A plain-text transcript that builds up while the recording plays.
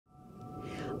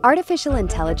Artificial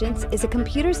intelligence is a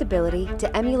computer's ability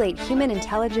to emulate human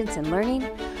intelligence and learning,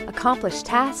 accomplish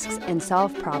tasks, and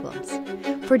solve problems.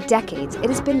 For decades, it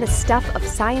has been the stuff of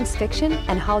science fiction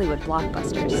and Hollywood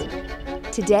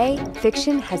blockbusters. Today,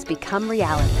 fiction has become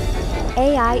reality.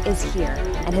 AI is here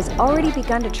and has already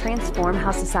begun to transform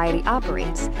how society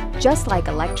operates, just like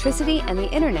electricity and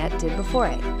the internet did before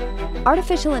it.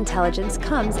 Artificial intelligence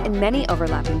comes in many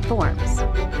overlapping forms.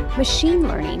 Machine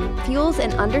learning fuels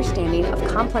an understanding of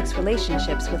complex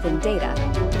relationships within data,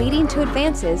 leading to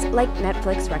advances like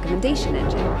Netflix's recommendation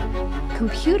engine.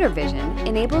 Computer vision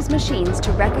enables machines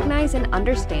to recognize and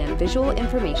understand visual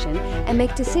information and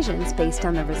make decisions based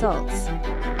on the results.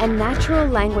 And natural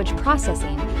language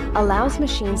processing allows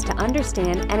machines to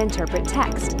understand and interpret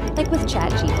text, like with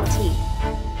ChatGPT.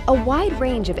 A wide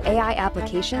range of AI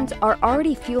applications are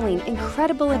already fueling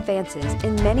incredible advances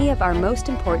in many of our most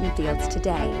important fields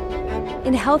today.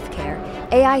 In healthcare,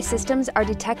 AI systems are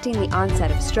detecting the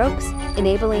onset of strokes,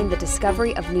 enabling the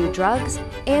discovery of new drugs,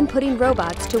 and putting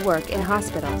robots to work in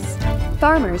hospitals.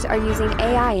 Farmers are using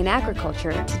AI in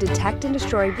agriculture to detect and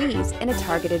destroy weeds in a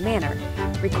targeted manner,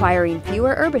 requiring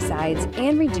fewer herbicides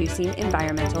and reducing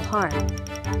environmental harm.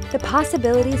 The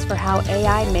possibilities for how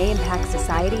AI may impact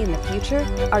society in the future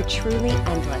are truly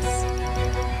endless.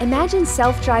 Imagine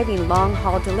self-driving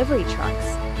long-haul delivery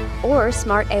trucks, or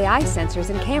smart AI sensors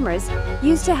and cameras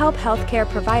used to help healthcare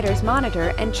providers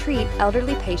monitor and treat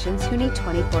elderly patients who need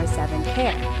 24/7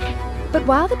 care. But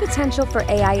while the potential for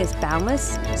AI is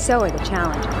boundless, so are the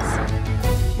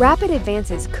challenges. Rapid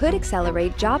advances could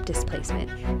accelerate job displacement,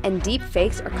 and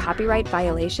deepfakes or copyright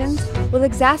violations will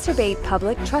exacerbate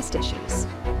public trust issues.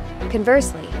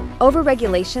 Conversely,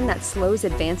 overregulation that slows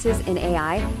advances in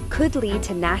AI could lead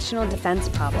to national defense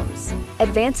problems.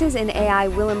 Advances in AI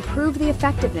will improve the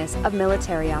effectiveness of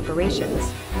military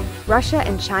operations. Russia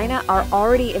and China are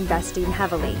already investing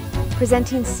heavily,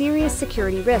 presenting serious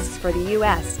security risks for the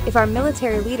U.S. if our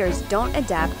military leaders don't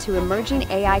adapt to emerging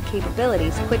AI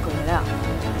capabilities quickly enough.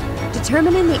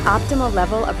 Determining the optimal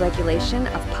level of regulation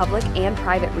of public and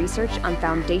private research on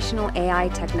foundational AI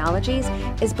technologies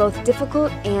is both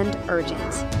difficult and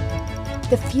urgent.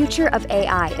 The future of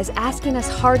AI is asking us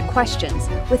hard questions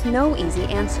with no easy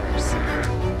answers.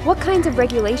 What kinds of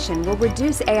regulation will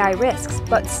reduce AI risks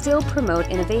but still promote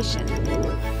innovation?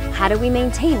 How do we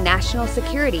maintain national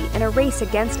security in a race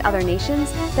against other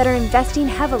nations that are investing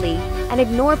heavily and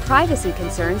ignore privacy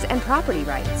concerns and property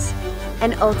rights?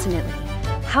 And ultimately,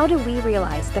 how do we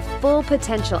realize the full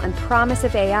potential and promise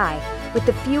of AI with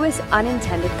the fewest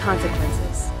unintended consequences?